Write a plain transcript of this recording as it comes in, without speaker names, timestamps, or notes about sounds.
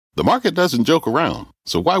The market doesn't joke around,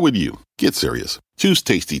 so why would you? Get serious. Choose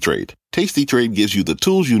Tasty Trade. Tasty Trade gives you the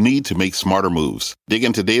tools you need to make smarter moves. Dig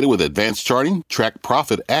into data with advanced charting, track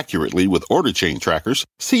profit accurately with order chain trackers,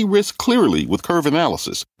 see risk clearly with curve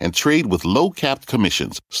analysis, and trade with low-capped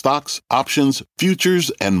commissions, stocks, options,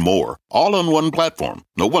 futures, and more. All on one platform.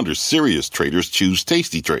 No wonder serious traders choose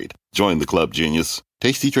Tasty Trade. Join the club, genius.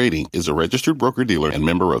 Tasty Trading is a registered broker-dealer and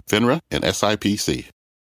member of FINRA and SIPC.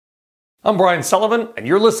 I'm Brian Sullivan, and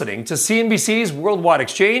you're listening to CNBC's Worldwide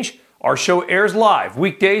Exchange. Our show airs live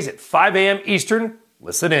weekdays at 5 a.m. Eastern.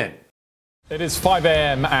 Listen in. It is 5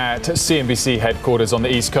 a.m. at CNBC headquarters on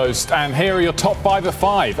the East Coast, and here are your top 5 of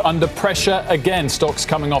 5. Under pressure again, stocks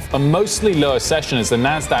coming off a mostly lower session as the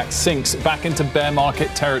Nasdaq sinks back into bear market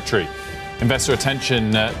territory. Investor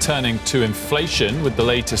attention turning to inflation with the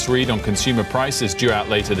latest read on consumer prices due out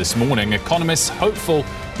later this morning. Economists hopeful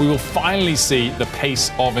we will finally see the pace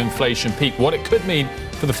of inflation peak. What it could mean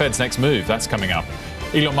for the Fed's next move, that's coming up.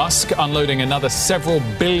 Elon Musk unloading another several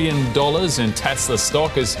 $1 billion in Tesla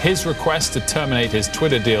stock as his request to terminate his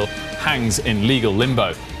Twitter deal hangs in legal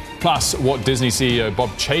limbo. Plus, what Disney CEO Bob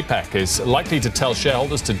Chapek is likely to tell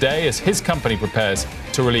shareholders today as his company prepares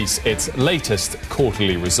to release its latest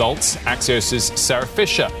quarterly results. Axios' Sarah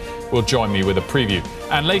Fisher will join me with a preview.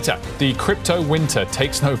 And later, the crypto winter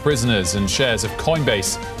takes no prisoners and shares of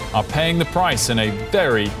Coinbase are paying the price in a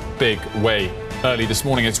very big way. Early this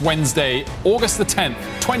morning, it's Wednesday, August the 10th,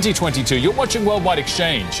 2022. You're watching Worldwide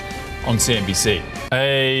Exchange on CNBC.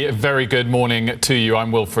 A very good morning to you.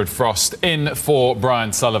 I'm Wilfred Frost in for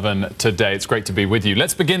Brian Sullivan today. It's great to be with you.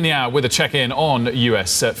 Let's begin the hour with a check-in on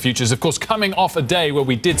US futures. Of course, coming off a day where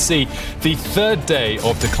we did see the third day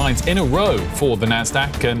of declines in a row for the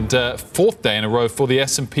Nasdaq and fourth day in a row for the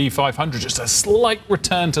S&P 500. Just a slight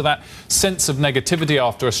return to that sense of negativity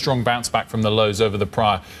after a strong bounce back from the lows over the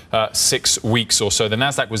prior 6 weeks or so. The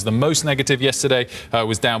Nasdaq was the most negative yesterday,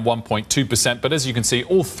 was down 1.2%. But as you can see,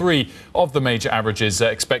 all three of the major averages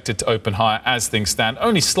expected to open higher as things stand.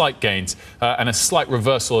 Only slight gains and a slight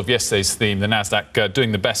reversal of yesterday's theme. The Nasdaq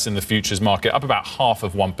doing the best in the futures market, up about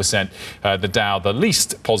 0.5%. The Dow, the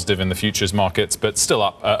least positive in the futures markets, but still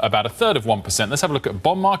up about 1/3 of 1%. Let's have a look at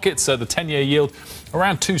bond markets. The 10-year yield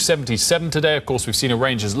around 277 today. Of course, we've seen a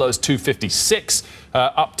range as low as 256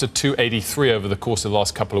 up to 283 over the course of the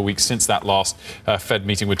last couple of weeks since that last Fed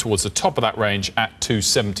meeting. We're towards the top of that range at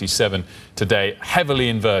 277 today. Heavily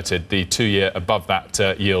inverted, the 2-year above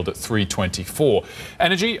that yield at 324.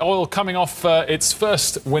 Energy, oil coming off its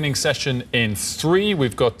first winning session in 3.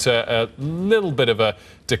 We've got a little bit of a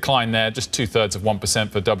decline there, just 2/3 of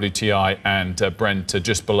 1% for WTI and Brent to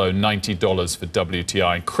just below $90 for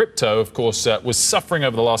WTI. And crypto, of course, was suffering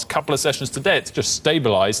over the last couple of sessions. Today it's just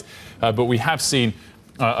stabilized, but we have seen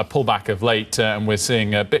a pullback of late, and we're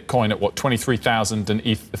seeing Bitcoin at 23,000 and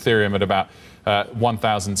Ethereum at about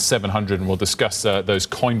 1,700, and we'll discuss those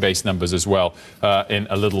Coinbase numbers as well in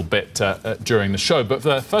a little bit during the show. But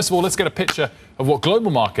first of all, let's get a picture of what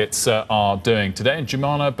global markets are doing today. And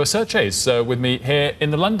Jumana Boserche is with me here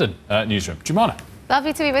in the London newsroom. Jumana.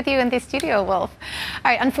 Lovely to be with you in the studio, Wolf.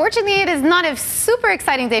 All right, unfortunately, it is not a super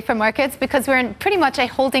exciting day for markets because we're in pretty much a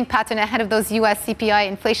holding pattern ahead of those U.S. CPI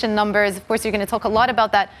inflation numbers. Of course, you're going to talk a lot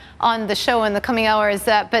about that on the show in the coming hours.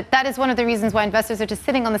 But that is one of the reasons why investors are just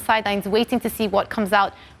sitting on the sidelines waiting to see what comes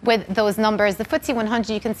out with those numbers. The FTSE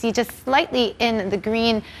 100, you can see just slightly in the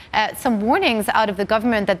green, some warnings out of the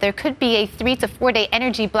government that there could be a 3 to 4 day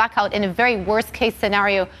energy blackout in a very worst case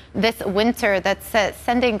scenario this winter that's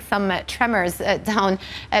sending some tremors down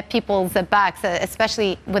people's backs,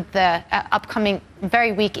 especially with the upcoming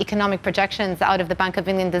very weak economic projections out of the Bank of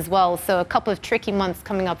England as well. So a couple of tricky months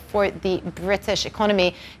coming up for the British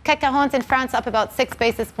economy. CAC 40 in France up about 6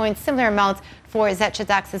 basis points, similar amount for Xetra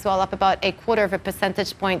DAX as well, up about 1/4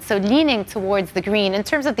 percentage point. So leaning towards the green. In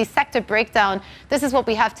terms of the sector breakdown, this is what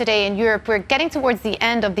we have today in Europe. We're getting towards the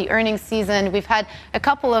end of the earnings season. We've had a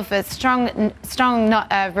couple of strong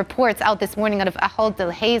reports out this morning out of Ahold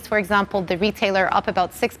Delhaize, for example, the retailer up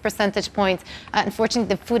about 6 percentage points.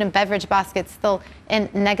 Unfortunately, the food and beverage basket still in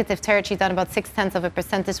negative territory, down about 0.6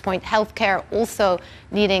 percentage point. Healthcare also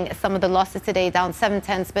leading some of the losses today, down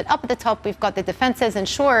 0.7. But up at the top, we've got the defenses,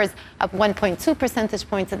 insurers up 1.2 percentage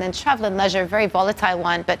points, and then travel and leisure, very volatile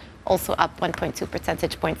one, but also up 1.2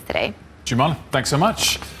 percentage points today. Jumana, thanks so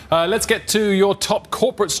much. Let's get to your top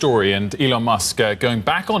corporate story and Elon Musk going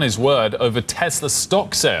back on his word over Tesla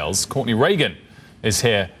stock sales. Courtney Reagan is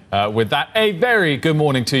here With that, a very good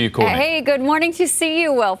morning to you, Courtney. Hey, good morning to see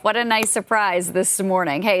you, Wilf. What a nice surprise this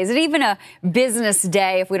morning. Hey, is it even a business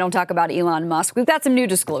day if we don't talk about Elon Musk? We've got some new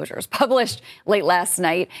disclosures published late last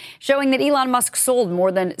night showing that Elon Musk sold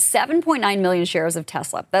more than 7.9 million shares of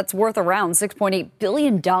Tesla. That's worth around $6.8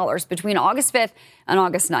 billion between August 5th and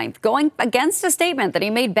August 9th, going against a statement that he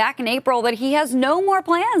made back in April that he has no more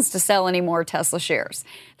plans to sell any more Tesla shares.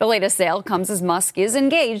 The latest sale comes as Musk is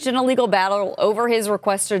engaged in a legal battle over his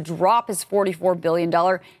request to drop his $44 billion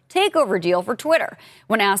takeover deal for Twitter.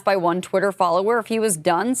 When asked by one Twitter follower if he was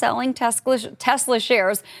done selling Tesla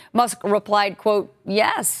shares, Musk replied, quote,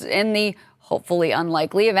 yes, in the hopefully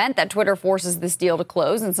unlikely event that Twitter forces this deal to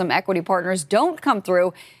close and some equity partners don't come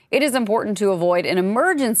through, it is important to avoid an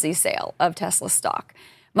emergency sale of Tesla stock.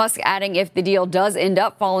 Musk adding if the deal does end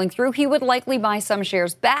up falling through, he would likely buy some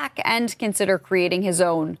shares back and consider creating his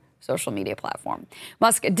own social media platform.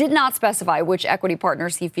 Musk did not specify which equity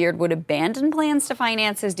partners he feared would abandon plans to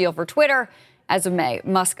finance his deal for Twitter. As of May,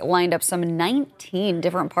 Musk lined up some 19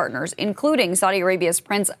 different partners, including Saudi Arabia's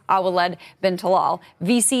Prince Awad bin Talal,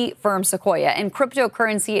 VC firm Sequoia, and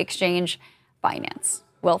cryptocurrency exchange Binance.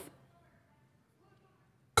 Wilf.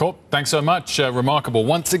 Cool. Thanks so much. Remarkable.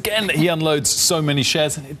 Once again, he unloads so many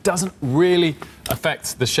shares, and it doesn't really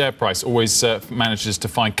affect the share price. Always manages to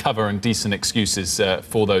find cover and decent excuses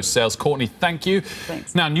for those sales. Courtney, thank you.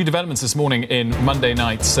 Thanks. Now, new developments this morning in Monday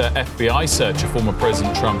night's FBI search of former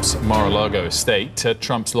President Trump's Mar-a-Lago estate.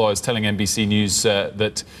 Trump's lawyers telling NBC News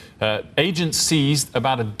that agents seized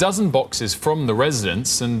about a dozen boxes from the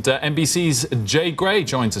residence, and NBC's Jay Gray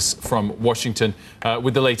joins us from Washington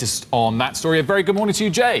with the latest on that story. A very good morning to you,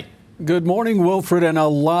 Jay. Good morning, Wilfred, and a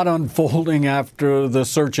lot unfolding after the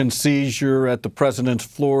search and seizure at the president's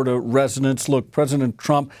Florida residence. Look, President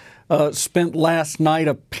Trump spent last night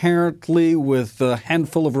apparently with a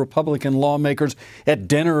handful of Republican lawmakers at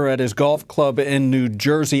dinner at his golf club in New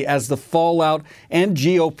Jersey as the fallout and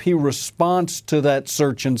GOP response to that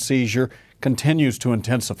search and seizure continues to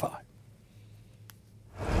intensify.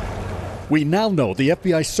 We now know the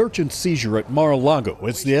FBI search and seizure at Mar-a-Lago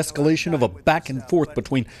is the escalation of a back and forth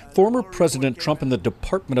between former President Trump and the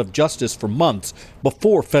Department of Justice for months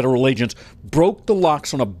before federal agents broke the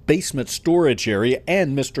locks on a basement storage area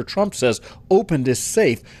and, Mr. Trump says, opened his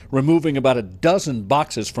safe, removing about a dozen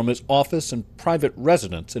boxes from his office and private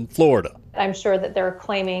residence in Florida. I'm sure that they're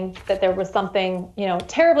claiming that there was something,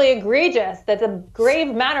 terribly egregious, that's a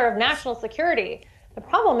grave matter of national security. The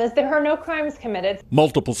problem is there are no crimes committed.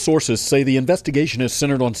 Multiple sources say the investigation is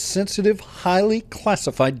centered on sensitive, highly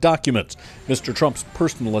classified documents. Mr. Trump's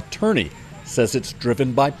personal attorney says it's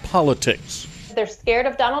driven by politics. They're scared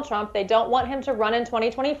of Donald Trump. They don't want him to run in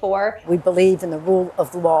 2024. We believe in the rule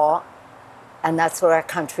of law, and that's what our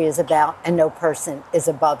country is about, and no person is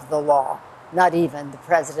above the law. Not even the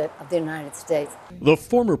President of the United States. The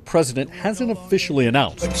former president hasn't officially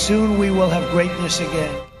announced. But soon we will have greatness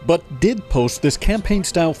again. But did post this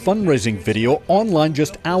campaign-style fundraising video online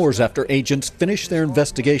just hours after agents finished their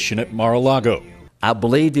investigation at Mar-a-Lago. I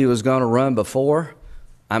believed he was going to run before.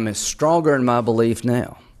 I'm stronger in my belief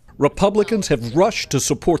now. Republicans have rushed to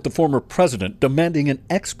support the former president, demanding an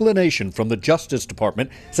explanation from the Justice Department,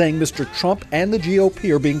 saying Mr. Trump and the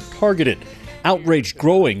GOP are being targeted. Outrage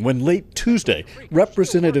growing when late Tuesday,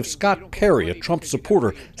 Representative Scott Perry, a Trump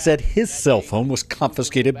supporter, said his cell phone was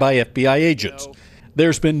confiscated by FBI agents.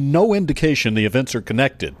 There's been no indication the events are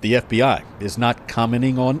connected. The FBI is not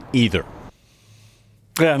commenting on either.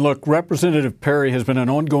 Yeah, and look, Representative Perry has been an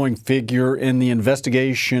ongoing figure in the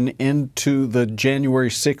investigation into the January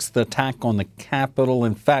 6th attack on the Capitol.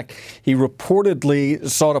 In fact, he reportedly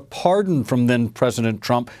sought a pardon from then President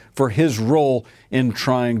Trump for his role in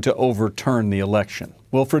trying to overturn the election.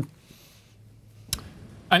 Wilfred?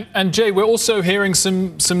 And Jay, we're also hearing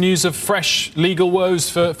some news of fresh legal woes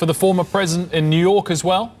for the former president in New York as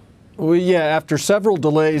well. Well, yeah, after several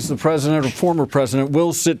delays, the president or former president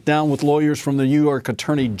will sit down with lawyers from the New York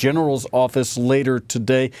Attorney General's office later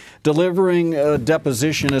today, delivering a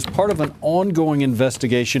deposition as part of an ongoing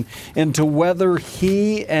investigation into whether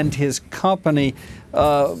he and his company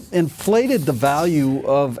inflated the value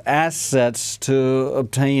of assets to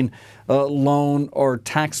obtain loan or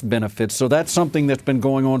tax benefits. So that's something that's been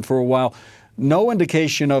going on for a while. No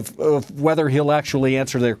indication of whether he'll actually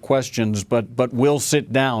answer their questions, but will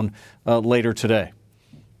sit down later today.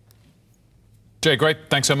 Jay, great.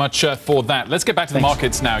 Thanks so much for that. Let's get back to the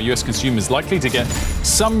markets now. U.S. consumers likely to get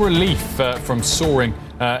some relief from soaring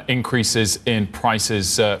increases in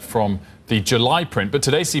prices from the July print. But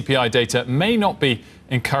today's CPI data may not be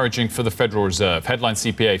encouraging for the Federal Reserve. Headline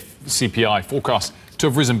CPI forecast to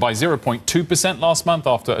have risen by 0.2% last month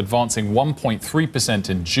after advancing 1.3%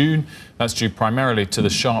 in June. That's due primarily to the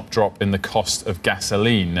sharp drop in the cost of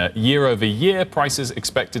gasoline. Year over year, prices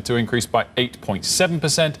expected to increase by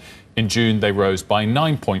 8.7%. In June, they rose by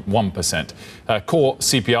 9.1%. Core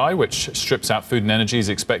CPI, which strips out food and energy, is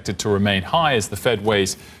expected to remain high as the Fed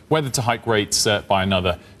weighs whether to hike rates by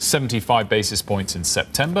another 75 basis points in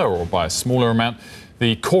September or by a smaller amount.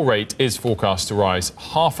 The core rate is forecast to rise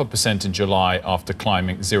 0.5% in July after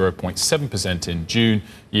climbing 0.7% in June.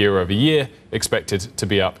 Year over year, expected to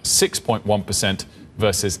be up 6.1%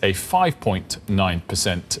 versus a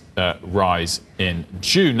 5.9% rise in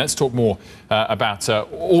June. Let's talk more about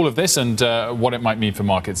all of this and what it might mean for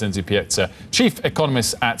markets. Lindsay Pietza, chief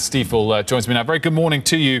economist at Stifel, joins me now. Very good morning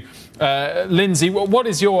to you. Lindsay, what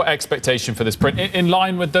is your expectation for this print? In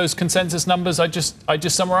line with those consensus numbers I just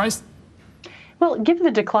summarized? Well, given the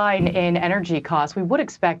decline in energy costs, we would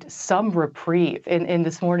expect some reprieve in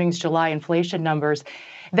this morning's July inflation numbers.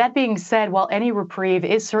 That being said, while any reprieve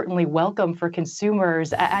is certainly welcome for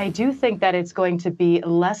consumers, I do think that it's going to be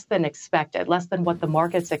less than expected, less than what the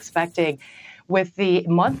market's expecting, with the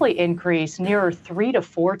monthly increase nearer 3 to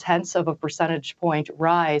 4 percentage point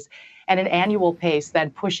rise and an annual pace then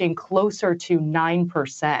pushing closer to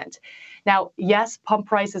 9%. Now, yes, pump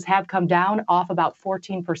prices have come down off about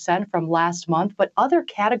 14% from last month, but other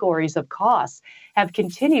categories of costs have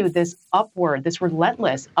continued this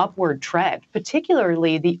relentless upward trend,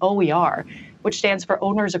 particularly the OER, which stands for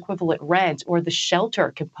owner's equivalent rent, or the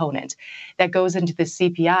shelter component that goes into the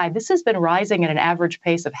CPI. This has been rising at an average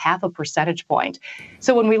pace of 0.5 percentage point.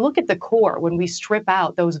 So when we look at the core, when we strip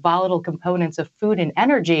out those volatile components of food and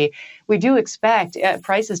energy, we do expect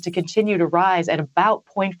prices to continue to rise at about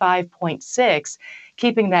 0.5, 0.6,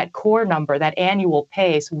 keeping that core number, that annual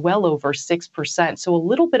pace, well over 6%. So a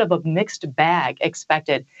little bit of a mixed bag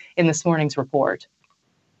expected in this morning's report.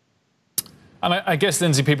 And I guess,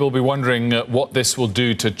 Lindsay, people will be wondering what this will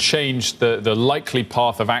do to change the likely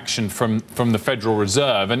path of action from the Federal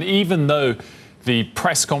Reserve. And even though the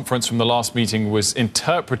press conference from the last meeting was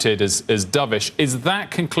interpreted as dovish, is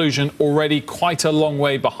that conclusion already quite a long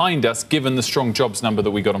way behind us, given the strong jobs number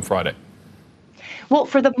that we got on Friday? Well,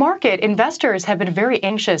 for the market, investors have been very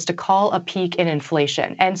anxious to call a peak in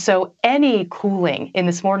inflation. And so any cooling in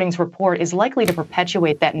this morning's report is likely to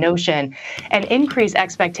perpetuate that notion and increase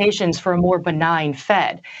expectations for a more benign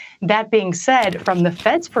Fed. That being said, from the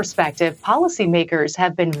Fed's perspective, policymakers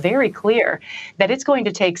have been very clear that it's going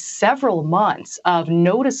to take several months of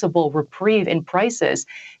noticeable reprieve in prices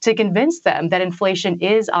to convince them that inflation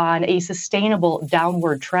is on a sustainable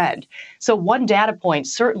downward trend. So one data point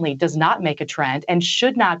certainly does not make a trend and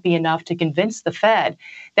should not be enough to convince the Fed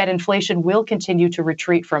that inflation will continue to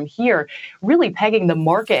retreat from here, really pegging the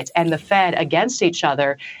market and the Fed against each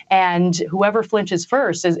other. And whoever flinches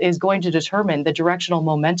first is going to determine the directional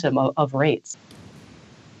momentum of rates.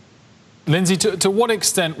 Lindsay, to what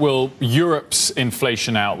extent will Europe's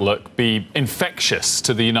inflation outlook be infectious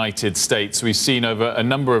to the United States? We've seen over a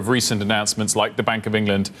number of recent announcements, like the Bank of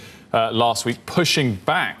England last week, pushing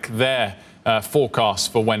back their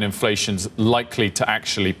forecast for when inflation's likely to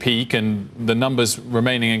actually peak, and the numbers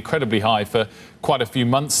remaining incredibly high for quite a few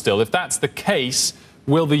months still. If that's the case,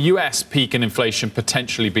 will the US peak in inflation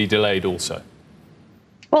potentially be delayed also?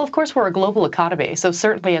 Well, of course, we're a global economy. So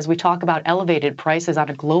certainly as we talk about elevated prices on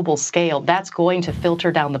a global scale, that's going to filter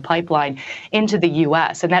down the pipeline into the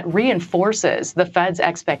U.S. And that reinforces the Fed's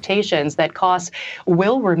expectations that costs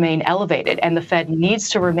will remain elevated and the Fed needs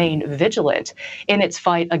to remain vigilant in its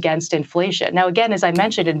fight against inflation. Now, again, as I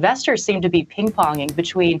mentioned, investors seem to be ping-ponging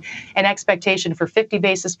between an expectation for 50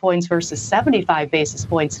 basis points versus 75 basis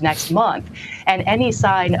points next month. And any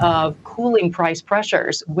sign of cooling price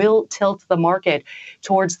pressures will tilt the market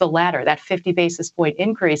towards the latter, that 50 basis point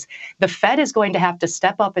increase. The Fed is going to have to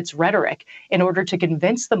step up its rhetoric in order to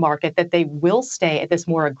convince the market that they will stay at this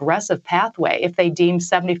more aggressive pathway if they deem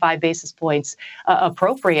 75 basis points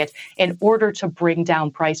appropriate in order to bring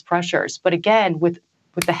down price pressures. But again, with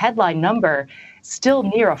the headline number still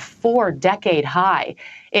near a 4-decade high,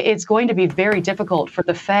 it's going to be very difficult for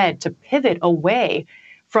the Fed to pivot away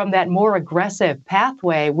from that more aggressive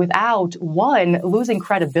pathway without, one, losing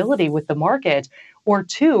credibility with the market, or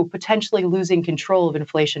two, potentially losing control of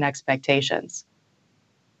inflation expectations.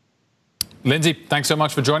 Lindsay, thanks so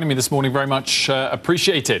much for joining me this morning. Very much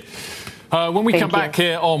appreciated. When we come back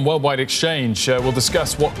here on Worldwide Exchange, we'll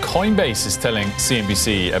discuss what Coinbase is telling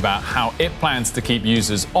CNBC about how it plans to keep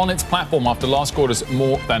users on its platform after last quarter's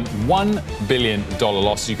more than $1 billion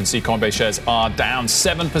loss. You can see Coinbase shares are down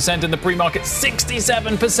 7% in the pre-market,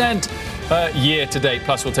 67% year to date.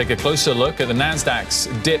 Plus, we'll take a closer look at the Nasdaq's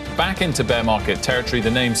dip back into bear market territory. The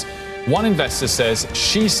names one investor says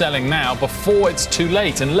she's selling now before it's too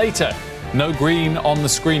late. And later, no green on the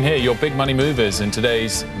screen here. Your big money movers in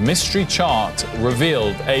today's mystery chart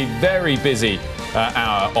revealed a very busy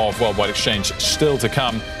hour of Worldwide Exchange still to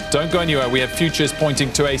come. Don't go anywhere. We have futures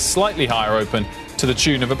pointing to a slightly higher open to the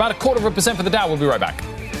tune of about 0.25% for the Dow. We'll be right back.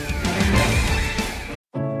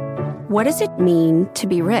 What does it mean to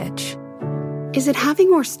be rich? Is it having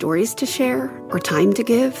more stories to share or time to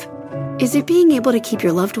give? Is it being able to keep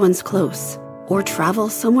your loved ones close or travel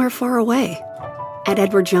somewhere far away? At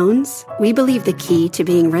Edward Jones, we believe the key to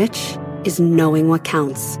being rich is knowing what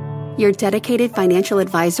counts. Your dedicated financial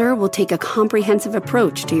advisor will take a comprehensive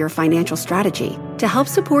approach to your financial strategy to help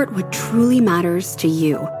support what truly matters to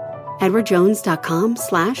you.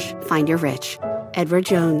 EdwardJones.com/findyourrich. Edward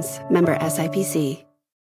Jones, member SIPC.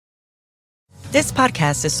 This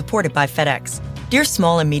podcast is supported by FedEx. Dear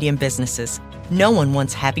small and medium businesses, no one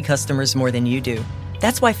wants happy customers more than you do.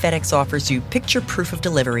 That's why FedEx offers you picture proof of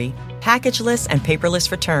delivery, packageless and paperless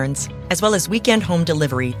returns, as well as weekend home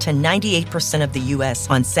delivery to 98% of the U.S.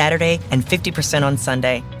 on Saturday and 50% on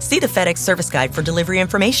Sunday. See the FedEx service guide for delivery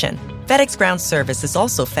information. FedEx Ground service is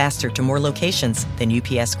also faster to more locations than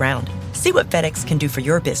UPS Ground. See what FedEx can do for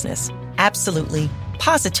your business. Absolutely,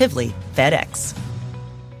 positively FedEx.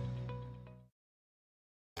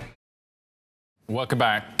 Welcome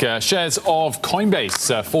back. Shares of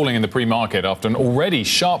Coinbase falling in the pre-market after an already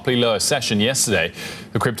sharply lower session yesterday.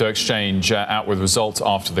 The crypto exchange out with results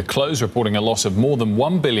after the close, reporting a loss of more than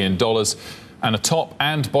 $1 billion and a top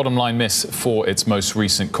and bottom line miss for its most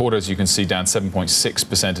recent quarter. As you can see, down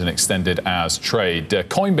 7.6% in extended hours trade.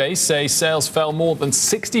 Coinbase say sales fell more than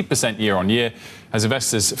 60% year on year as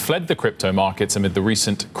investors fled the crypto markets amid the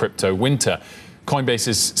recent crypto winter.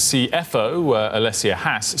 Coinbase's CFO, Alessia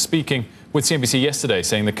Haas, speaking with CNBC yesterday,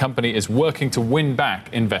 saying the company is working to win back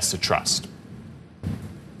investor trust.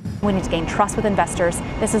 We need to gain trust with investors.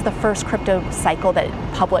 This is the first crypto cycle that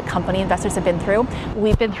public company investors have been through.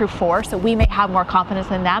 We've been through 4, so we may have more confidence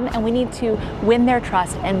in them, and we need to win their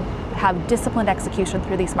trust and have disciplined execution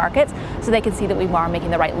through these markets so they can see that we are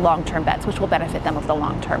making the right long-term bets, which will benefit them over the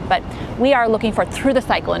long term. But we are looking for through the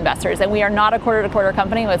cycle investors, and we are not a quarter-to-quarter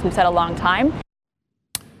company, as we've said a long time.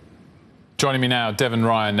 Joining me now, Devin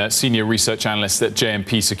Ryan, Senior Research Analyst at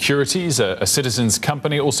JMP Securities, a Citizens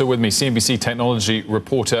company. Also with me, CNBC technology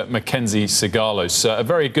reporter Mackenzie Sigalos. A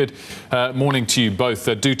very good morning to you both.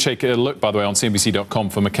 Do take a look, by the way, on CNBC.com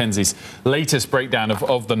for Mackenzie's latest breakdown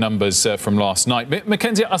of the numbers from last night.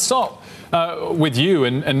 Mackenzie, I'll start with you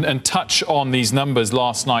and touch on these numbers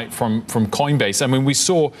last night from Coinbase. I mean, we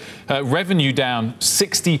saw revenue down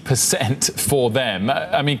 60% for them.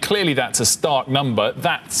 I mean, clearly that's a stark number.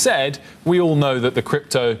 That said, we all know that the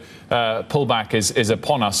crypto pullback is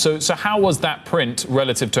upon us. So how was that print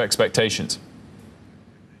relative to expectations?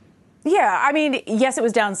 Yeah, I mean, yes, it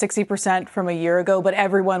was down 60% from a year ago, but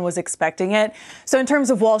everyone was expecting it. So in terms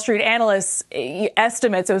of Wall Street analysts'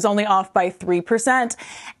 estimates, it was only off by 3%.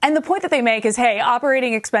 And the point that they make is, hey,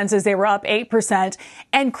 operating expenses, they were up 8%.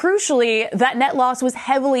 And crucially, that net loss was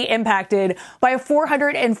heavily impacted by a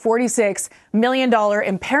 $446 million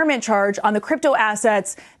impairment charge on the crypto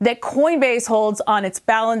assets that Coinbase holds on its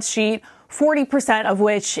balance sheet, 40% of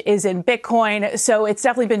which is in Bitcoin. So it's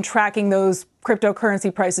definitely been tracking those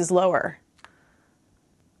cryptocurrency prices lower.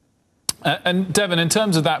 And Devin, in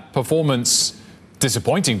terms of that performance,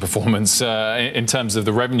 disappointing performance in terms of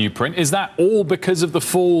the revenue print, is that all because of the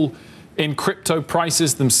fall in crypto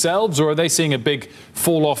prices themselves, or are they seeing a big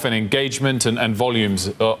fall off in engagement and volumes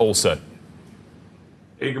also?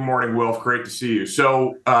 Hey, good morning, Wilf. Great to see you.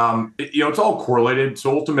 So, it's all correlated.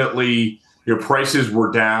 So ultimately, prices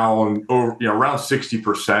were down over, around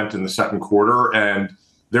 60% in the second quarter, and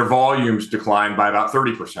their volumes declined by about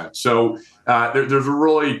 30%. So there's a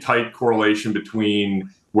really tight correlation between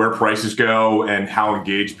where prices go and how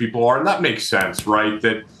engaged people are. And that makes sense, right?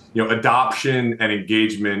 That, adoption and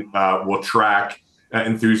engagement will track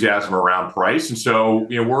enthusiasm around price. And so,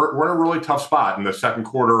 we're in a really tough spot. And the second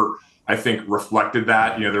quarter, I think, reflected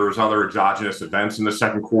that. There was other exogenous events in the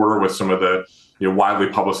second quarter with some of the widely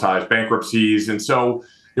publicized bankruptcies. And so,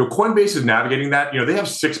 Coinbase is navigating that. They have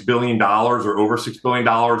 $6 billion or over $6 billion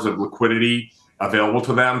of liquidity available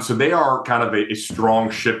to them. So they are kind of a strong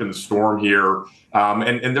ship in the storm here.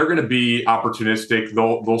 And they're going to be opportunistic.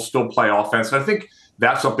 They'll still play offense. And I think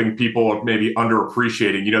that's something people are maybe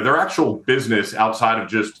underappreciating. Their actual business outside of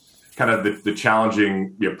just kind of the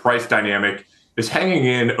challenging price dynamic is hanging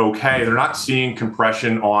in okay. They're not seeing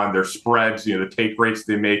compression on their spreads, the take rates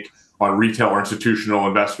they make on retail or institutional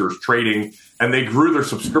investors trading, and they grew their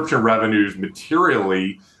subscription revenues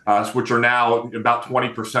materially, which are now about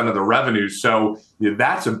 20% of the revenues. So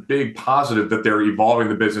that's a big positive that they're evolving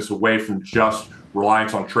the business away from just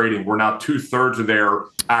reliance on trading, where now 2/3 of their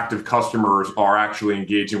active customers are actually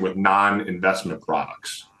engaging with non-investment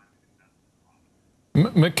products.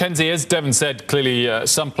 Mackenzie, as Devin said, clearly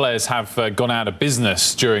some players have gone out of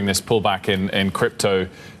business during this pullback in crypto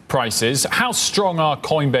prices. How strong are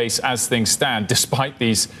Coinbase as things stand, despite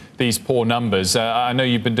these poor numbers? I know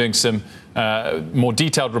you've been doing some more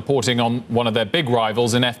detailed reporting on one of their big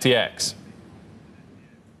rivals in FTX.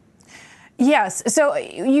 Yes. So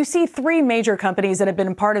you see three major companies that have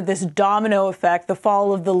been part of this domino effect, the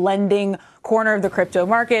fall of the lending corner of the crypto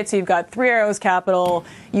market. So you've got Three Arrows Capital,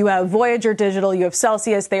 you have Voyager Digital, you have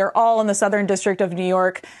Celsius. They are all in the Southern District of New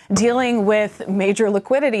York dealing with major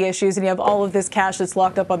liquidity issues, and you have all of this cash that's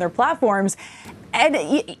locked up on their platforms. And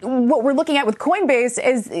what we're looking at with Coinbase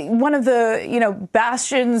is one of the,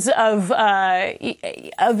 bastions of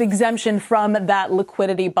exemption from that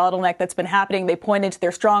liquidity bottleneck that's been happening. They pointed to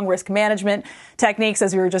their strong risk management techniques,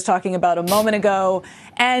 as we were just talking about a moment ago.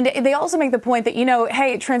 And they also make the point that,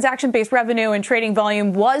 hey, transaction-based revenue and trading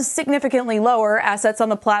volume was significantly lower. Assets on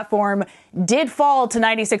the platform did fall to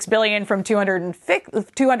 $96 billion from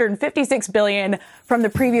 $256 billion from the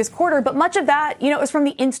previous quarter. But much of that, is from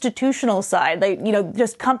the institutional side.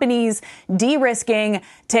 Just companies de-risking,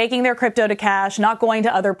 taking their crypto to cash, not going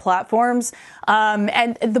to other platforms.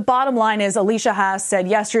 And the bottom line is, Alesia Haas said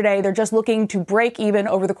yesterday, they're just looking to break even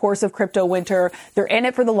over the course of crypto winter. They're in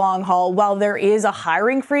it for the long haul. While there is a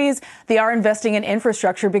hiring freeze, they are investing in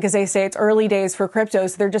infrastructure because they say it's early days for crypto.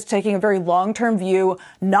 So they're just taking a very long-term view,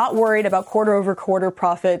 not worried about quarter-over-quarter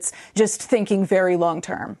profits, just thinking very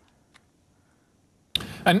long-term.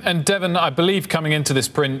 And Devin, I believe coming into this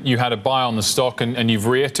print, you had a buy on the stock, and you've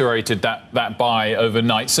reiterated that buy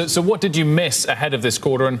overnight. So what did you miss ahead of this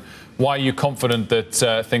quarter, and why are you confident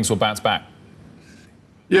that things will bounce back?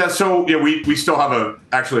 Yeah, so we still have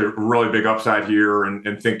actually a really big upside here,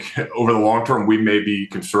 and think over the long term we may be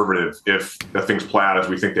conservative if the things play out as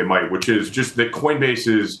we think they might, which is just that Coinbase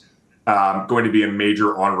is going to be a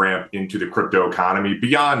major on-ramp into the crypto economy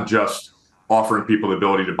beyond just offering people the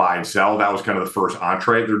ability to buy and sell. That was kind of the first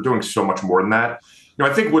entree. They're doing so much more than that. I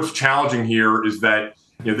think what's challenging here is that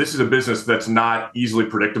this is a business that's not easily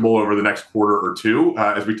predictable over the next quarter or two.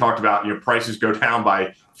 As we talked about, prices go down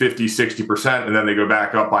by 50, 60%, and then they go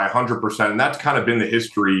back up by 100%. And that's kind of been the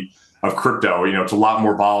history of crypto. It's a lot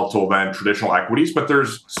more volatile than traditional equities, but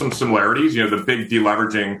there's some similarities. The big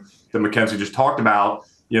deleveraging that Mackenzie just talked about,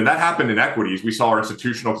 that happened in equities. We saw our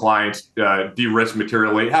institutional clients de-risk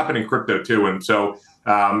materially. It happened in crypto too. And so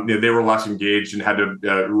they were less engaged and had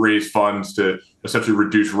to raise funds to essentially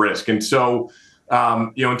reduce risk. And so,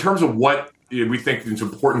 in terms of what we think is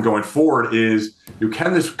important going forward is,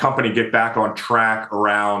 can this company get back on track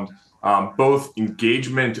around both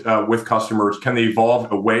engagement with customers? Can they evolve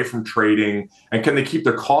away from trading? And can they keep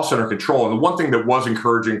their costs under control? And the one thing that was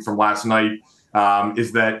encouraging from last night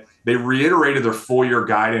is that they reiterated their full-year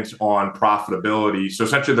guidance on profitability. So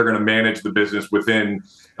essentially, they're going to manage the business within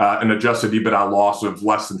an adjusted EBITDA loss of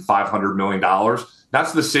less than $500 million.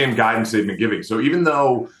 That's the same guidance they've been giving. So even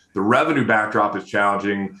though the revenue backdrop is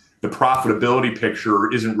challenging, the profitability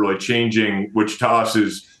picture isn't really changing, which to us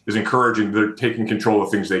is encouraging. They're taking control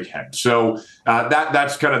of things they can. So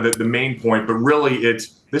that's kind of the main point. But really,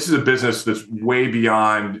 this is a business that's way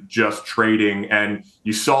beyond just trading. And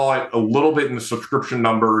you saw it a little bit in the subscription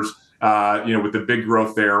numbers, with the big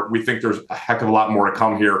growth there. We think there's a heck of a lot more to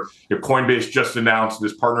come here. Coinbase just announced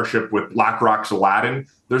this partnership with BlackRock's Aladdin.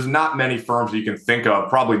 There's not many firms that you can think of,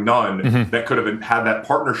 probably none, that could have had that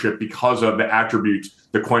partnership because of the attributes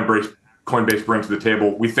that Coinbase brings to the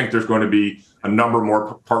table. We think there's going to be a number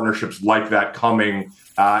more partnerships like that coming,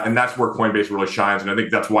 and that's where Coinbase really shines. And I think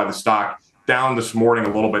that's why the stock down this morning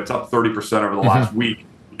a little bit. It's up 30% over the last week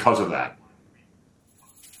because of that.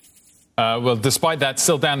 Well, despite that,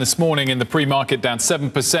 still down this morning in the pre-market, down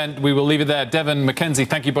 7%. We will leave it there. Devin, Mackenzie,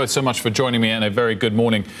 thank you both so much for joining me, and a very good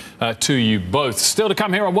morning to you both. Still to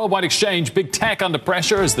come here on Worldwide Exchange, big tech under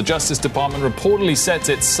pressure as the Justice Department reportedly sets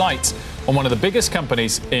its sights on one of the biggest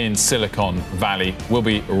companies in Silicon Valley. We'll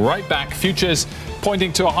be right back. Futures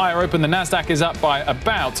pointing to a higher open. The Nasdaq is up by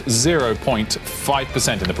about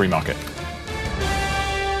 0.5% in the pre-market.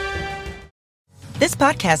 This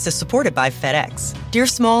podcast is supported by FedEx. Dear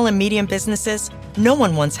small and medium businesses, no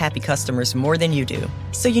one wants happy customers more than you do.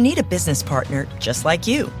 So you need a business partner just like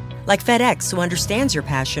you. Like FedEx, who understands your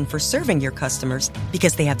passion for serving your customers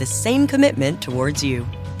because they have the same commitment towards you.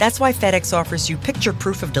 That's why FedEx offers you picture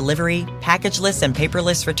proof of delivery, packageless and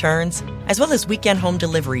paperless returns, as well as weekend home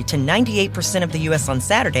delivery to 98% of the U.S. on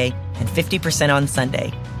Saturday and 50% on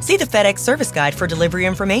Sunday. See the FedEx service guide for delivery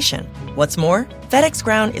information. What's more, FedEx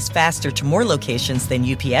Ground is faster to more locations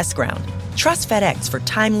than UPS Ground. Trust FedEx for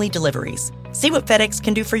timely deliveries. See what FedEx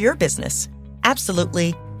can do for your business.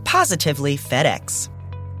 Absolutely, positively FedEx.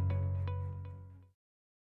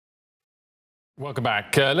 Welcome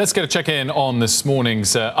back. Let's get a check-in on this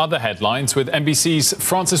morning's other headlines with NBC's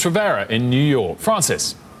Frances Rivera in New York.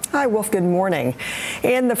 Frances. Hi, Wolf. Good morning.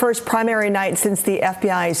 In the first primary night since the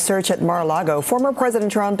FBI's search at Mar-a-Lago, former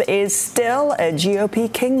President Trump is still a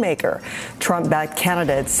GOP kingmaker. Trump-backed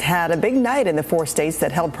candidates had a big night in the 4 states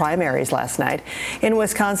that held primaries last night. In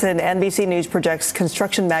Wisconsin, NBC News projects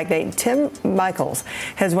construction magnate Tim Michels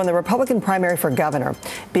has won the Republican primary for governor,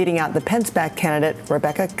 beating out the Pence-backed candidate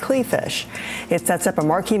Rebecca Kleefisch. It sets up a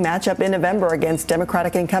marquee matchup in November against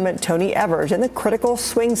Democratic incumbent Tony Evers in the critical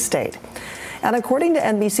swing state. And according to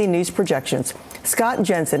NBC News projections, Scott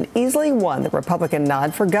Jensen easily won the Republican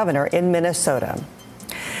nod for governor in Minnesota.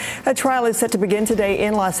 A trial is set to begin today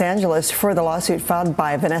in Los Angeles for the lawsuit filed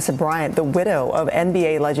by Vanessa Bryant, the widow of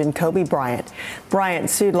NBA legend Kobe Bryant.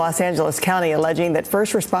 Bryant sued Los Angeles County, alleging that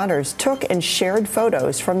first responders took and shared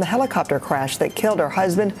photos from the helicopter crash that killed her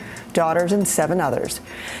husband, daughters, and 7 others.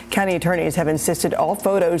 County attorneys have insisted all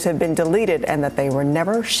photos have been deleted and that they were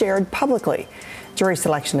never shared publicly. Jury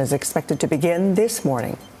selection is expected to begin this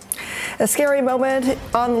morning. A scary moment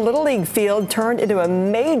on the Little League field turned into a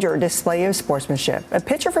major display of sportsmanship. A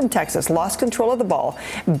pitcher from Texas lost control of the ball,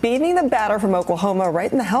 beating the batter from Oklahoma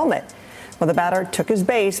right in the helmet. Well, the batter took his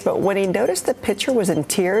base, but when he noticed the pitcher was in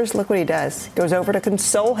tears, look what he does. Goes over to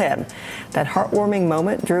console him. That heartwarming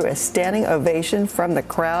moment drew a standing ovation from the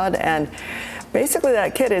crowd, and basically,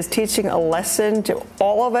 that kid is teaching a lesson to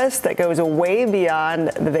all of us that goes way beyond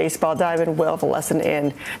the baseball diamond. Wilf, a lesson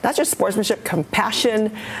in not just sportsmanship,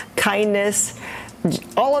 compassion, kindness,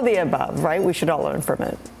 all of the above, right? We should all learn from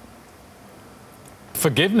it.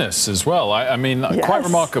 Forgiveness as well. I mean, yes. Quite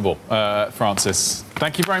remarkable, Frances.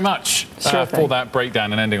 Thank you very much for that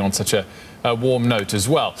breakdown and ending on such a warm note as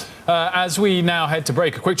well. As we now head to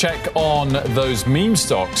break, a quick check on those meme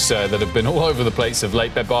stocks that have been all over the place of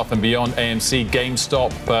late. Bed Bath & Beyond, AMC,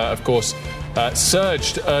 GameStop, of course,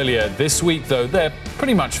 surged earlier this week, though they're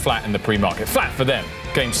pretty much flat in the pre-market. Flat for them.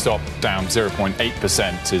 GameStop down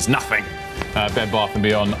 0.8% is nothing. Bed Bath &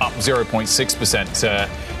 Beyond up 0.6%.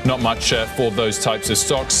 Not much for those types of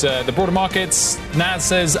stocks. The broader markets, NAS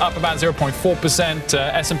says up about 0.4%.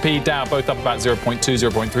 S&P, Dow, both up about 0.2,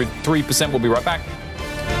 0.3%. We'll be right back.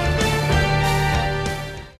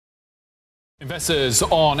 Investors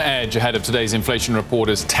on edge ahead of today's inflation report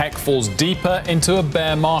as tech falls deeper into a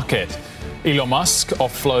bear market. Elon Musk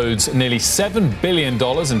offloads nearly $7 billion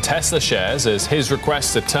in Tesla shares as his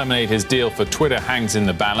request to terminate his deal for Twitter hangs in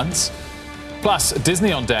the balance. Plus,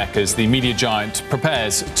 Disney on deck as the media giant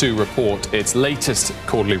prepares to report its latest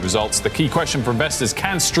quarterly results. The key question for investors,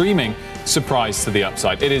 can streaming surprise to the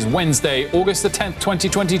upside? It is Wednesday, August the 10th,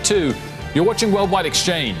 2022. You're watching Worldwide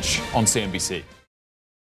Exchange on CNBC.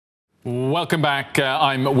 Welcome back.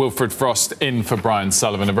 I'm Wilfred Frost in for Brian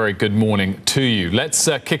Sullivan. A very good morning to you. Let's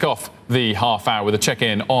kick off the half hour with a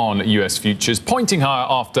check-in on US futures, pointing higher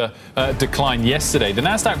after a decline yesterday. The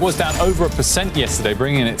Nasdaq was down over 1% yesterday,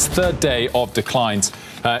 bringing in its 3rd day of declines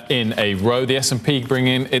in a row. The S&P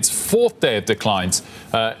bringing in its 4th day of declines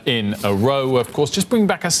in a row. Of course, just bringing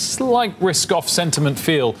back a slight risk-off sentiment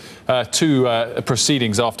feel to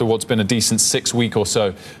proceedings after what's been a decent 6-week or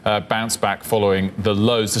so bounce back following the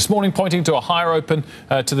lows. This morning pointing to a higher open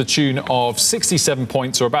to the tune of 67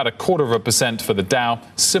 points, or about 0.25% for the Dow.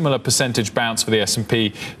 Similar percentage bounce for the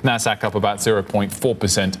S&P. Nasdaq up about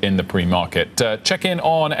 0.4% in the pre-market. Check in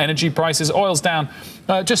on energy prices. Oil's down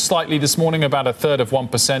just slightly this morning, about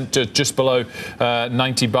 1/3%, just below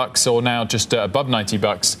 $90, or now just above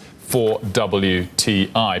 $90 for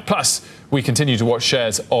WTI. Plus, we continue to watch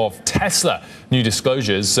shares of Tesla. New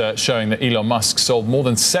disclosures showing that Elon Musk sold more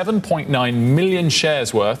than 7.9 million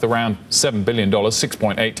shares worth, around $7 billion,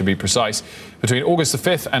 6.8 to be precise, between August the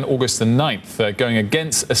 5th and August the 9th, going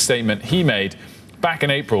against a statement he made back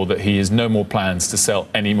in April that he has no more plans to sell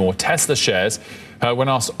any more Tesla shares. When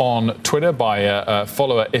asked on Twitter by a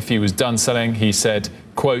follower if he was done selling, he said,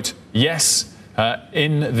 quote, "Yes,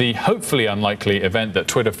 In the hopefully unlikely event that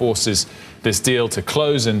Twitter forces this deal to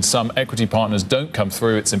close and some equity partners don't come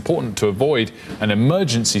through, it's important to avoid an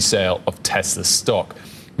emergency sale of Tesla stock.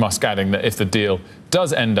 Musk adding that if the deal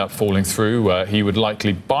does end up falling through, he would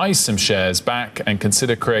likely buy some shares back and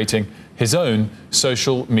consider creating his own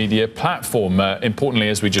social media platform. Importantly,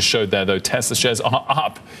 as we just showed there, though, Tesla shares are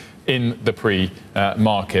up in the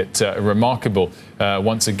pre-market. Remarkable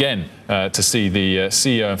once again to see the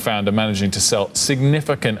CEO and founder managing to sell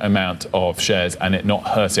significant amount of shares and it not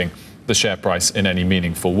hurting the share price in any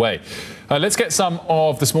meaningful way. Let's get some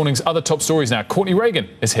of this morning's other top stories now. Courtney Reagan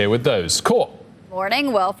is here with those. Court.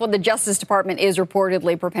 Morning. Well, the Justice Department is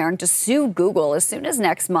reportedly preparing to sue Google as soon as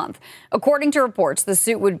next month. According to reports, the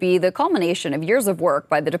suit would be the culmination of years of work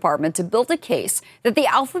by the department to build a case that the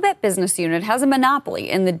Alphabet business unit has a monopoly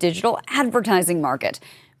in the digital advertising market.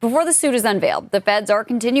 Before the suit is unveiled, the feds are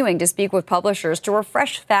continuing to speak with publishers to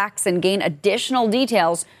refresh facts and gain additional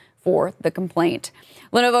details for the complaint.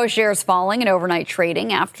 Lenovo shares falling in overnight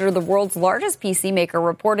trading after the world's largest PC maker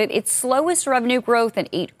reported its slowest revenue growth in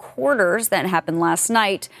 8 quarters. That happened last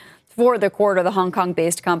night. For the quarter, the Hong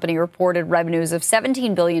Kong-based company reported revenues of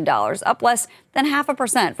 $17 billion, up less than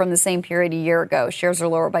 0.5% from the same period a year ago. Shares are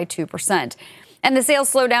lower by 2%. And the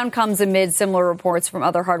sales slowdown comes amid similar reports from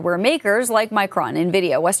other hardware makers like Micron,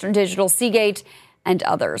 NVIDIA, Western Digital, Seagate, and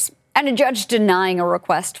others. And a judge denying a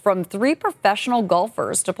request from 3 professional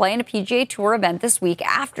golfers to play in a PGA Tour event this week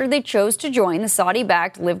after they chose to join the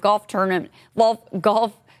Saudi-backed Live Golf tournament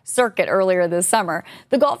golf circuit earlier this summer.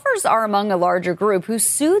 The golfers are among a larger group who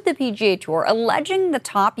sued the PGA Tour, alleging the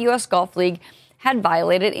top U.S. golf league had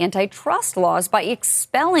violated antitrust laws by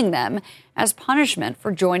expelling them as punishment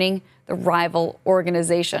for joining the rival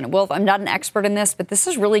organization. Well, I'm not an expert in this, but this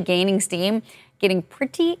is really gaining steam, getting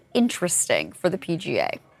pretty interesting for the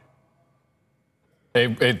PGA.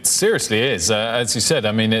 It seriously is. As you said,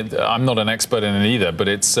 I mean, I'm not an expert in it either, but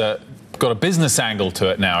it's got a business angle to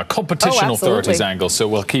it now, a competition authorities angle. So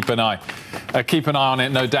we'll keep an eye on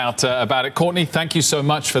it, no doubt about it. Courtney, thank you so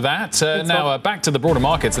much for that. Now back to the broader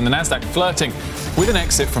markets and the Nasdaq flirting with an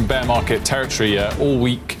exit from bear market territory all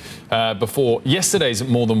week. Before yesterday's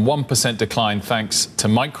more than 1% decline thanks to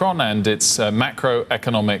Micron and its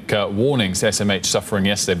macroeconomic warnings. SMH suffering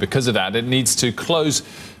yesterday because of that. It needs to close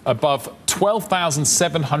above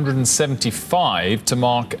 12,775 to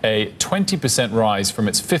mark a 20% rise from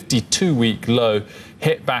its 52-week low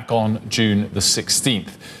hit back on June the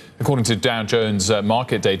 16th. According to Dow Jones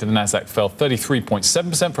market data, the Nasdaq fell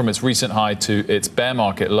 33.7% from its recent high to its bear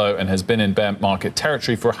market low and has been in bear market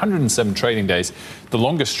territory for 107 trading days, the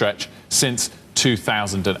longest stretch since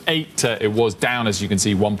 2008. It was down, as you can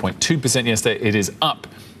see, 1.2% yesterday. It is up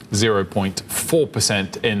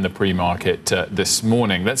 0.4% in the pre-market this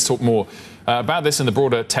morning. Let's talk more about this in the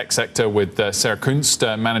broader tech sector with Sarah Kunst,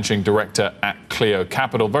 Managing Director at Clio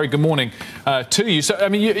Capital. Very good morning to you. So, I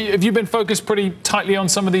mean, have you been focused pretty tightly on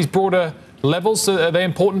some of these broader levels? Are they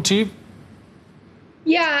important to you?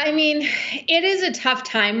 Yeah, I mean, it is a tough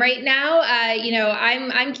time right now.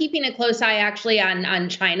 I'm keeping a close eye actually on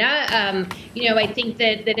China. I think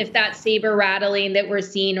that if that saber rattling that we're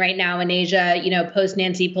seeing right now in Asia, post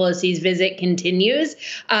Nancy Pelosi's visit continues,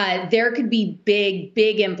 there could be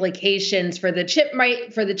big implications for the chip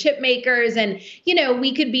makers, and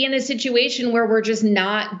we could be in a situation where we're just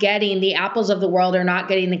not getting the Apples of the world are not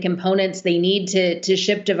getting the components they need to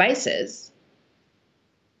ship devices.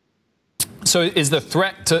 So is the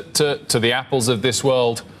threat to the Apples of this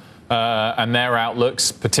world and their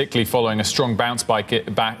outlooks, particularly following a strong bounce back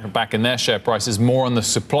in their share prices, more on the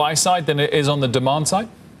supply side than it is on the demand side?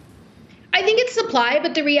 I think it's supply,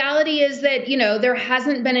 but the reality is that, there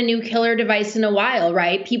hasn't been a new killer device in a while,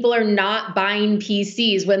 right? People are not buying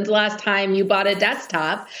PCs. When's the last time you bought a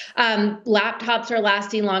desktop? Laptops are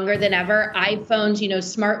lasting longer than ever. iPhones,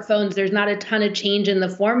 smartphones, there's not a ton of change in the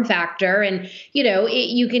form factor. And,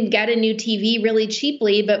 you can get a new TV really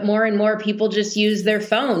cheaply, but more and more people just use their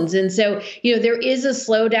phones. And so, there is a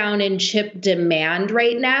slowdown in chip demand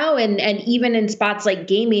right now. And even in spots like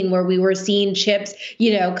gaming, where we were seeing chips,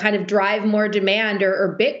 kind of drive more demand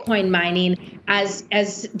or Bitcoin mining as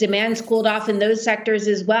demand's cooled off in those sectors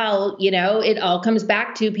as well. It all comes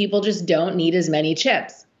back to people just don't need as many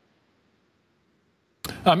chips.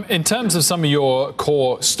 In terms of some of your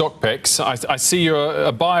core stock picks, I see you're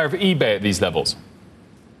a buyer of eBay at these levels.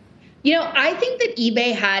 I think that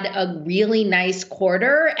eBay had a really nice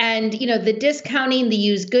quarter, and, the discounting, the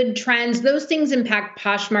use good trends, those things impact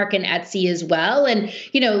Poshmark and Etsy as well. And,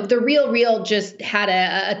 the Real just had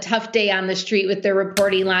a tough day on the street with their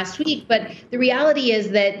reporting last week. But the reality is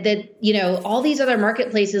that all these other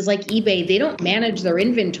marketplaces like eBay, they don't manage their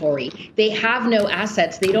inventory. They have no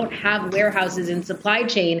assets. They don't have warehouses and supply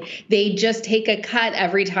chain. They just take a cut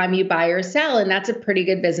every time you buy or sell. And that's a pretty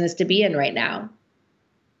good business to be in right now.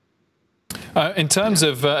 In terms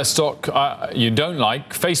of a stock you don't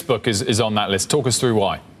like, Facebook is on that list. Talk us through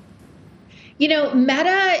why.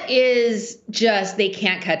 Meta is just, they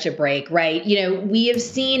can't catch a break, right? We have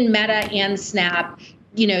seen Meta and Snap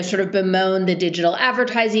sort of bemoan the digital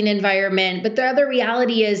advertising environment. But the other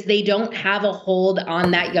reality is they don't have a hold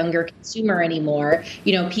on that younger consumer anymore.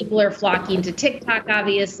 People are flocking to TikTok,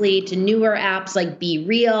 obviously, to newer apps like Be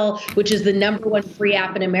Real, which is the #1 free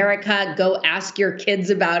app in America. Go ask your kids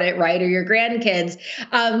about it, right? Or your grandkids.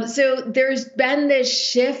 So there's been this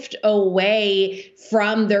shift away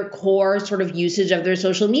from their core sort of usage of their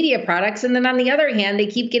social media products. And then on the other hand, they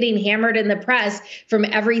keep getting hammered in the press from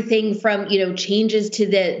everything from, changes to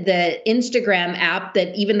the Instagram app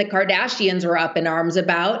that even the Kardashians were up in arms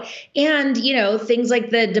about. And, things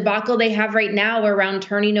like the debacle they have right now around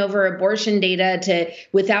turning over abortion data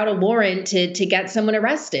without a warrant to get someone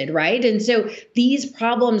arrested, right? And so these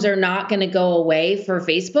problems are not going to go away for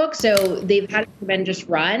Facebook. So they've had a tremendous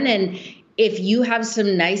run. And if you have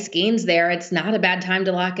some nice gains there, it's not a bad time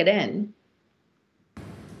to lock it in.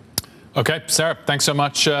 Okay, Sarah, thanks so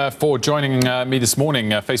much for joining me this morning.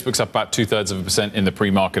 Facebook's up about 0.2% in the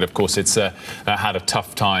pre-market. Of course, it's had a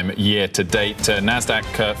tough time year to date.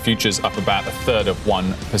 NASDAQ futures up about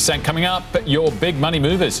 0.33%. Coming up, your big money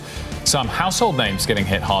movers. Some household names getting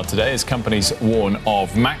hit hard today as companies warn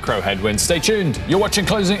of macro headwinds. Stay tuned. You're watching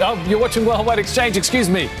Worldwide Exchange,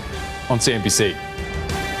 on CNBC.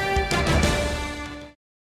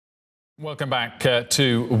 Welcome back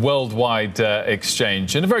to Worldwide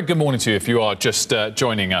Exchange. And a very good morning to you if you are just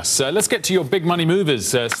joining us. Let's get to your big money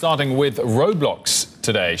movers, starting with Roblox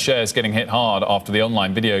today. Shares getting hit hard after the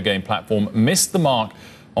online video game platform missed the mark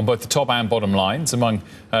on both the top and bottom lines. Among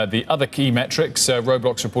the other key metrics,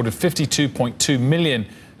 Roblox reported 52.2 million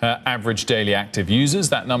average daily active users.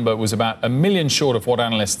 That number was about 1 million short of what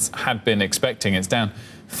analysts had been expecting. It's down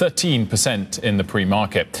 13% in the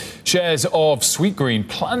pre-market. Shares of Sweetgreen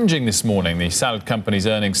plunging this morning. The salad company's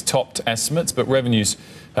earnings topped estimates, but revenues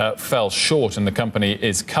fell short, and the company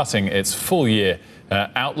is cutting its full-year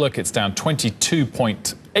outlook. It's down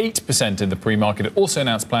 22.8% in the pre-market. It also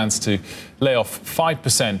announced plans to lay off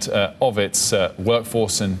 5% of its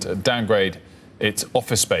workforce and downgrade its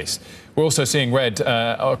office space. We're also seeing red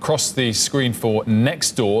across the screen for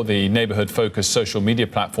Nextdoor, the neighborhood-focused social media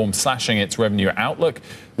platform, slashing its revenue outlook,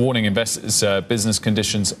 warning investors business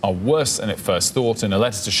conditions are worse than it first thought. In a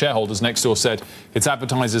letter to shareholders, Nextdoor said its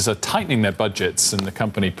advertisers are tightening their budgets, and the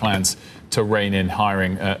company plans to rein in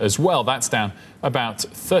hiring as well. That's down about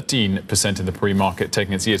 13% in the pre-market,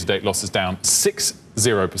 taking its year-to-date losses down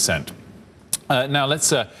 60%. Now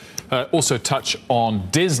let's also touch on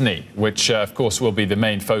Disney, which, of course, will be the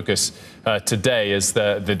main focus today as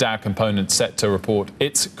the Dow component set to report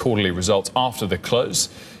its quarterly results after the close.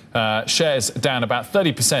 Shares down about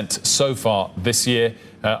 30% so far this year,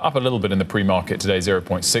 up a little bit in the pre-market today,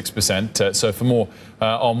 0.6%. So for more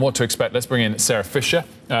on what to expect, let's bring in Sarah Fisher,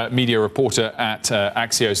 media reporter at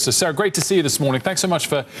Axios. So Sarah, great to see you this morning. Thanks so much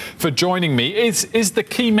for joining me. Is the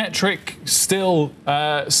key metric still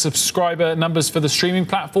subscriber numbers for the streaming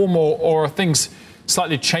platform, or are things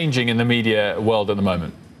slightly changing in the media world at the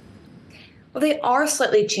moment? Well, they are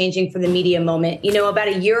slightly changing for the media moment. About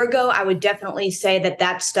a year ago, I would definitely say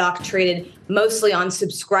that stock traded mostly on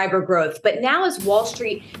subscriber growth. But now, as Wall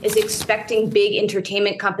Street is expecting big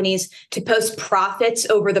entertainment companies to post profits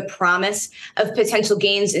over the promise of potential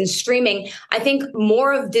gains in streaming, I think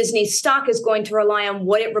more of Disney's stock is going to rely on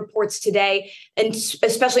what it reports today, and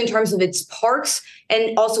especially in terms of its parks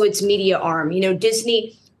and also its media arm.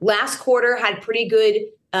 Disney last quarter had pretty good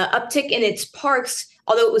uptick in its parks,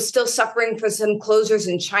 although it was still suffering for some closures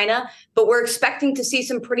in China. But we're expecting to see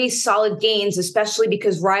some pretty solid gains, especially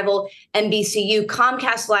because rival NBCU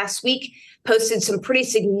Comcast last week posted some pretty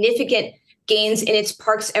significant gains in its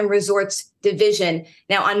parks and resorts division.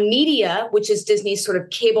 Now, on media, which is Disney's sort of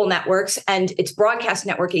cable networks and its broadcast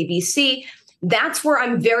network, ABC, that's where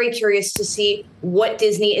I'm very curious to see what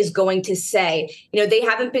Disney is going to say. They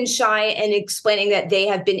haven't been shy in explaining that they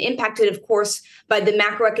have been impacted, of course, by the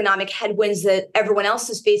macroeconomic headwinds that everyone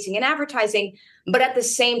else is facing in advertising. But at the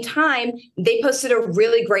same time, they posted a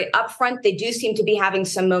really great upfront. They do seem to be having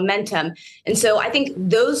some momentum. And so I think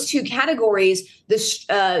those two categories,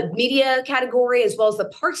 the media category as well as the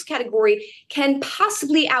parks category, can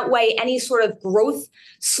possibly outweigh any sort of growth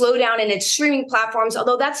slowdown in its streaming platforms,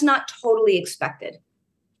 although that's not totally expected.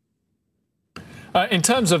 In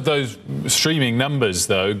terms of those streaming numbers,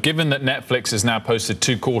 though, given that Netflix has now posted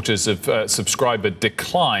 2 quarters of subscriber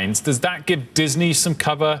declines, does that give Disney some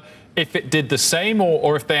cover if it did the same,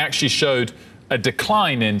 or if they actually showed a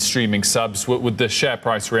decline in streaming subs, would the share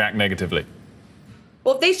price react negatively?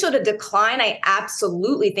 Well, if they showed a decline, I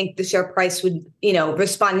absolutely think the share price would,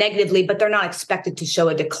 respond negatively, but they're not expected to show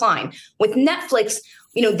a decline. With Netflix,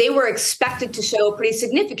 they were expected to show a pretty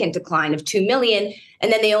significant decline of 2 million,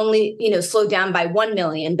 and then they only, slowed down by 1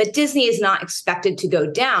 million. But Disney is not expected to go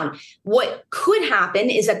down. What could happen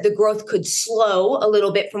is that the growth could slow a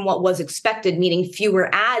little bit from what was expected, meaning fewer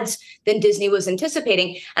ads than Disney was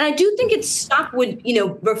anticipating. And I do think its stock would,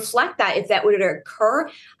 reflect that if that were to occur.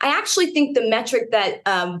 I actually think the metric that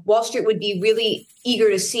Wall Street would be really eager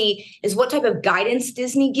to see is what type of guidance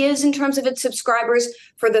Disney gives in terms of its subscribers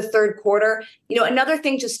for the third quarter. Another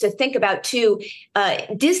thing just to think about too,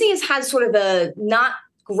 Disney has had sort of a not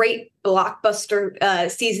great blockbuster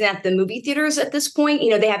season at the movie theaters at this point.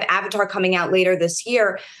 They have Avatar coming out later this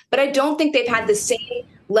year, but I don't think they've had the same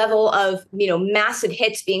level of, massive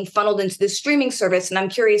hits being funneled into the streaming service. And I'm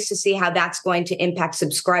curious to see how that's going to impact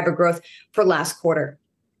subscriber growth for last quarter.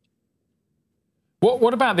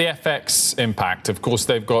 What about the FX impact? Of course,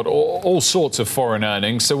 they've got all sorts of foreign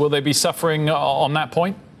earnings. So will they be suffering on that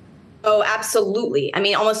point? Oh, absolutely. I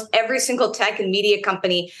mean, almost every single tech and media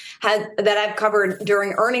company that I've covered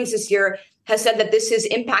during earnings this year has said that this has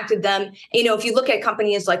impacted them. If you look at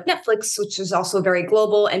companies like Netflix, which is also very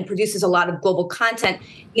global and produces a lot of global content,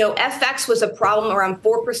 FX was a problem around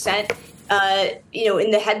 4%.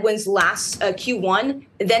 In the headwinds last Q1.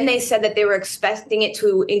 Then they said that they were expecting it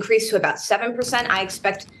to increase to about 7%. I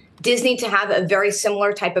expect Disney to have a very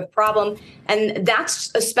similar type of problem. And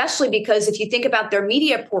that's especially because if you think about their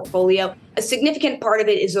media portfolio, a significant part of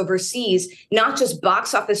it is overseas, not just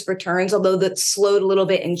box office returns, although that slowed a little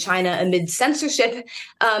bit in China amid censorship,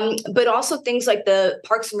 but also things like the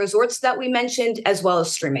parks and resorts that we mentioned, as well as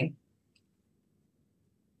streaming.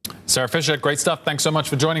 Sarah Fisher, great stuff. Thanks so much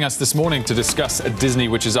for joining us this morning to discuss Disney,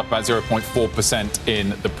 which is up by 0.4% in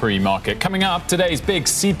the pre-market. Coming up, today's big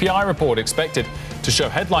CPI report expected to show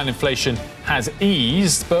headline inflation has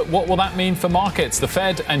eased. But what will that mean for markets? The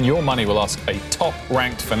Fed and your money will ask a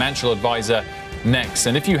top-ranked financial advisor next.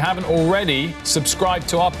 And if you haven't already, subscribe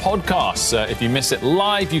to our podcasts. If you miss it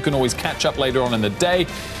live, you can always catch up later on in the day.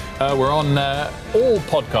 We're on all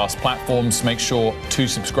podcast platforms. Make sure to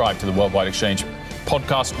subscribe to the Worldwide Exchange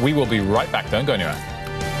podcast. We will be right back. Don't go anywhere.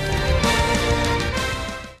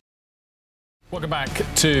 Welcome back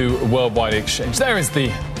to Worldwide Exchange. There is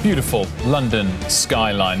the beautiful London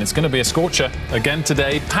skyline. It's going to be a scorcher again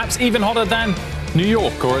today, perhaps even hotter than New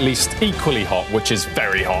York, or at least equally hot, which is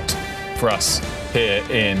very hot for us here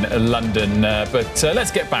in London. But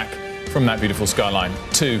let's get back from that beautiful skyline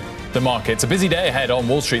to the market. It's a busy day ahead on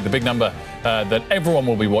Wall Street. The big number that everyone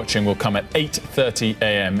will be watching will come at 8:30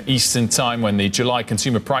 a.m. Eastern Time when the July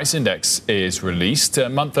Consumer Price Index is released.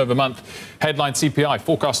 Month over month, headline CPI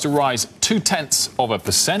forecast to rise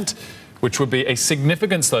 0.2%, which would be a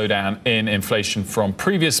significant slowdown in inflation from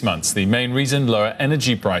previous months. The main reason, lower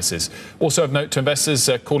energy prices. Also of note to investors,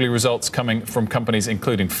 quarterly results coming from companies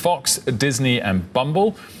including Fox, Disney and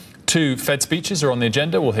Bumble. 2 Fed speeches are on the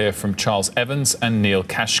agenda. We'll hear from Charles Evans and Neil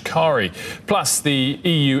Kashkari. Plus, the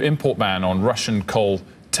EU import ban on Russian coal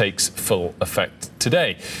takes full effect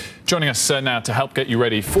today. Joining us now to help get you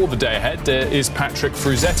ready for the day ahead is Patrick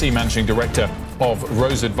Frusetti, Managing Director of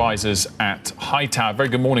Rose Advisors at Hightower. Very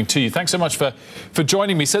good morning to you. Thanks so much for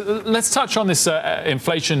joining me. So let's touch on this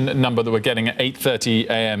inflation number that we're getting at 8:30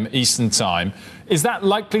 a.m. Eastern Time. Is that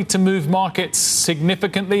likely to move markets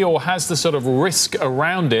significantly, or has the sort of risk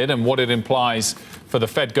around it and what it implies for the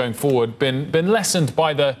Fed going forward been lessened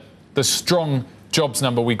by the strong jobs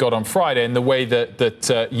number we got on Friday and the way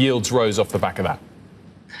that yields rose off the back of that?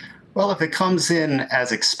 Well, if it comes in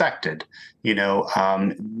as expected,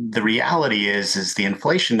 the reality is the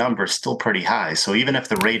inflation number is still pretty high. So even if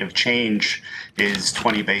the rate of change is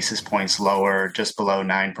 20 basis points lower, just below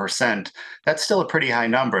 9%, that's still a pretty high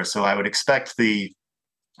number. So I would expect the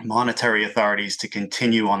monetary authorities to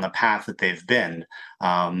continue on the path that they've been,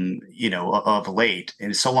 of late,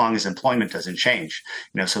 and so long as employment doesn't change.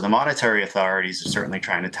 So the monetary authorities are certainly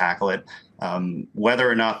trying to tackle it. Whether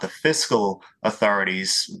or not the fiscal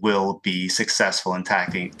authorities will be successful in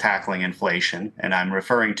tackling inflation, and I'm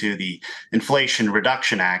referring to the Inflation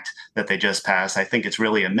Reduction Act that they just passed, I think it's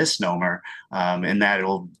really a misnomer in that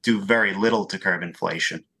it'll do very little to curb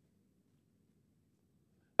inflation.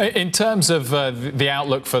 In terms of the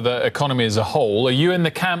outlook for the economy as a whole, are you in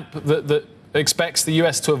the camp that expects the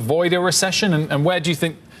US to avoid a recession? And where do you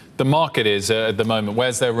think the market is at the moment?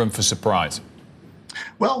 Where's there room for surprise?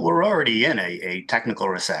 Well, we're already in a technical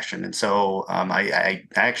recession. And so I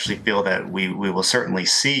actually feel that we will certainly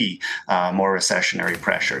see more recessionary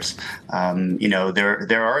pressures.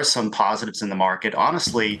 There are some positives in the market.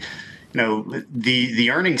 Honestly, the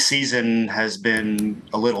earnings season has been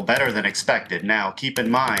a little better than expected. Now, keep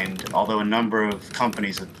in mind, although a number of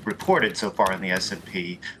companies have reported so far in the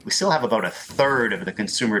S&P, we still have about a third of the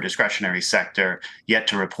consumer discretionary sector yet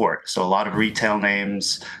to report. So a lot of retail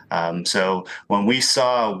names. So when we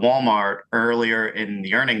saw Walmart earlier in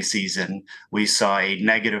the earnings season, we saw a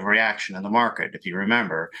negative reaction in the market, if you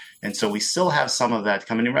remember. And so we still have some of that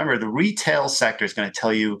coming. Remember, the retail sector is going to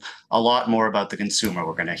tell you a lot more about the consumer.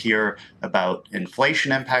 We're going to hear about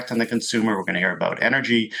inflation impact on the consumer. We're going to hear about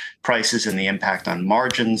energy prices and the impact on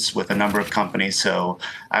margins with a number of companies. So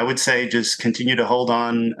I would say just continue to hold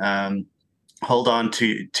on to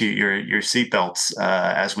your seatbelts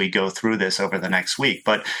as we go through this over the next week.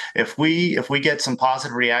 But if we get some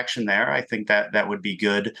positive reaction there, I think that would be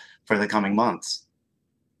good for the coming months.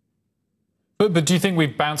 But do you think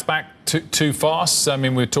we've bounced back too fast? I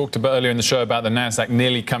mean, we talked about earlier in the show about the NASDAQ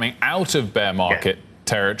nearly coming out of bear market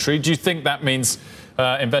territory. Do you think that means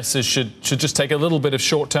investors should just take a little bit of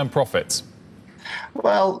short-term profits?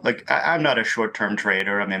 Well, I'm not a short-term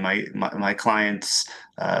trader. I mean, my clients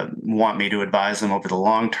want me to advise them over the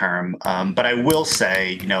long term. But I will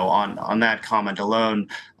say, on that comment alone,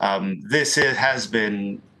 this has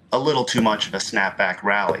been a little too much of a snapback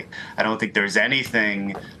rally. I don't think there's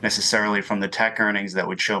anything necessarily from the tech earnings that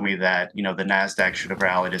would show me that, the NASDAQ should have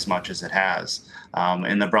rallied as much as it has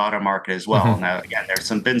in the broader market as well. Mm-hmm. Now, again, there's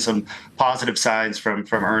been some positive signs from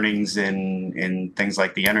earnings in things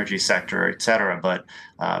like the energy sector, et cetera. But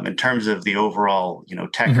in terms of the overall,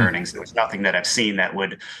 tech earnings, there was nothing that I've seen that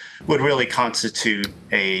would really constitute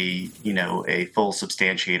a full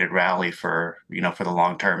substantiated rally for the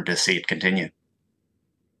long term to see it continue.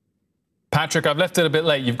 Patrick, I've left it a bit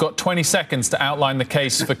late. You've got 20 seconds to outline the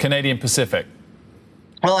case for Canadian Pacific.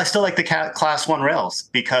 Well, I still like the Class 1 rails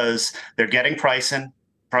because they're getting pricing.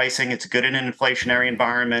 It's good in an inflationary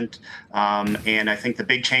environment. And I think the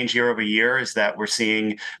big change year over year is that we're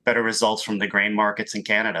seeing better results from the grain markets in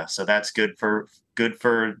Canada. So that's good for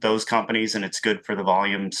those companies, and it's good for the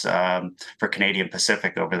volumes for Canadian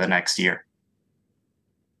Pacific over the next year.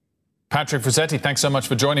 Patrick Frizzetti, thanks so much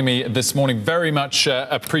for joining me this morning. Very much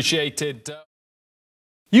appreciated.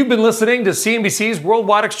 You've been listening to CNBC's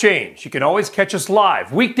Worldwide Exchange. You can always catch us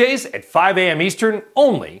live weekdays at 5 a.m. Eastern,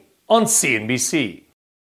 only on CNBC.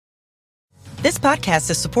 This podcast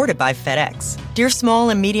is supported by FedEx. Dear small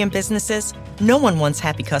and medium businesses, no one wants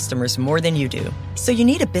happy customers more than you do. So you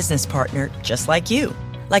need a business partner just like you.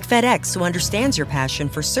 Like FedEx, who understands your passion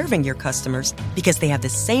for serving your customers because they have the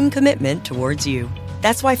same commitment towards you.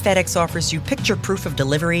 That's why FedEx offers you picture proof of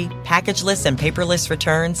delivery, packageless and paperless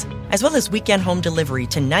returns, as well as weekend home delivery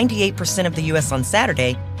to 98% of the U.S. on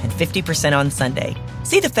Saturday and 50% on Sunday.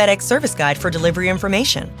 See the FedEx service guide for delivery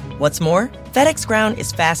information. What's more, FedEx Ground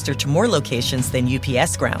is faster to more locations than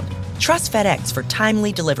UPS Ground. Trust FedEx for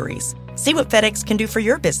timely deliveries. See what FedEx can do for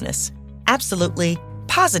your business. Absolutely,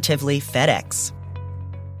 positively FedEx.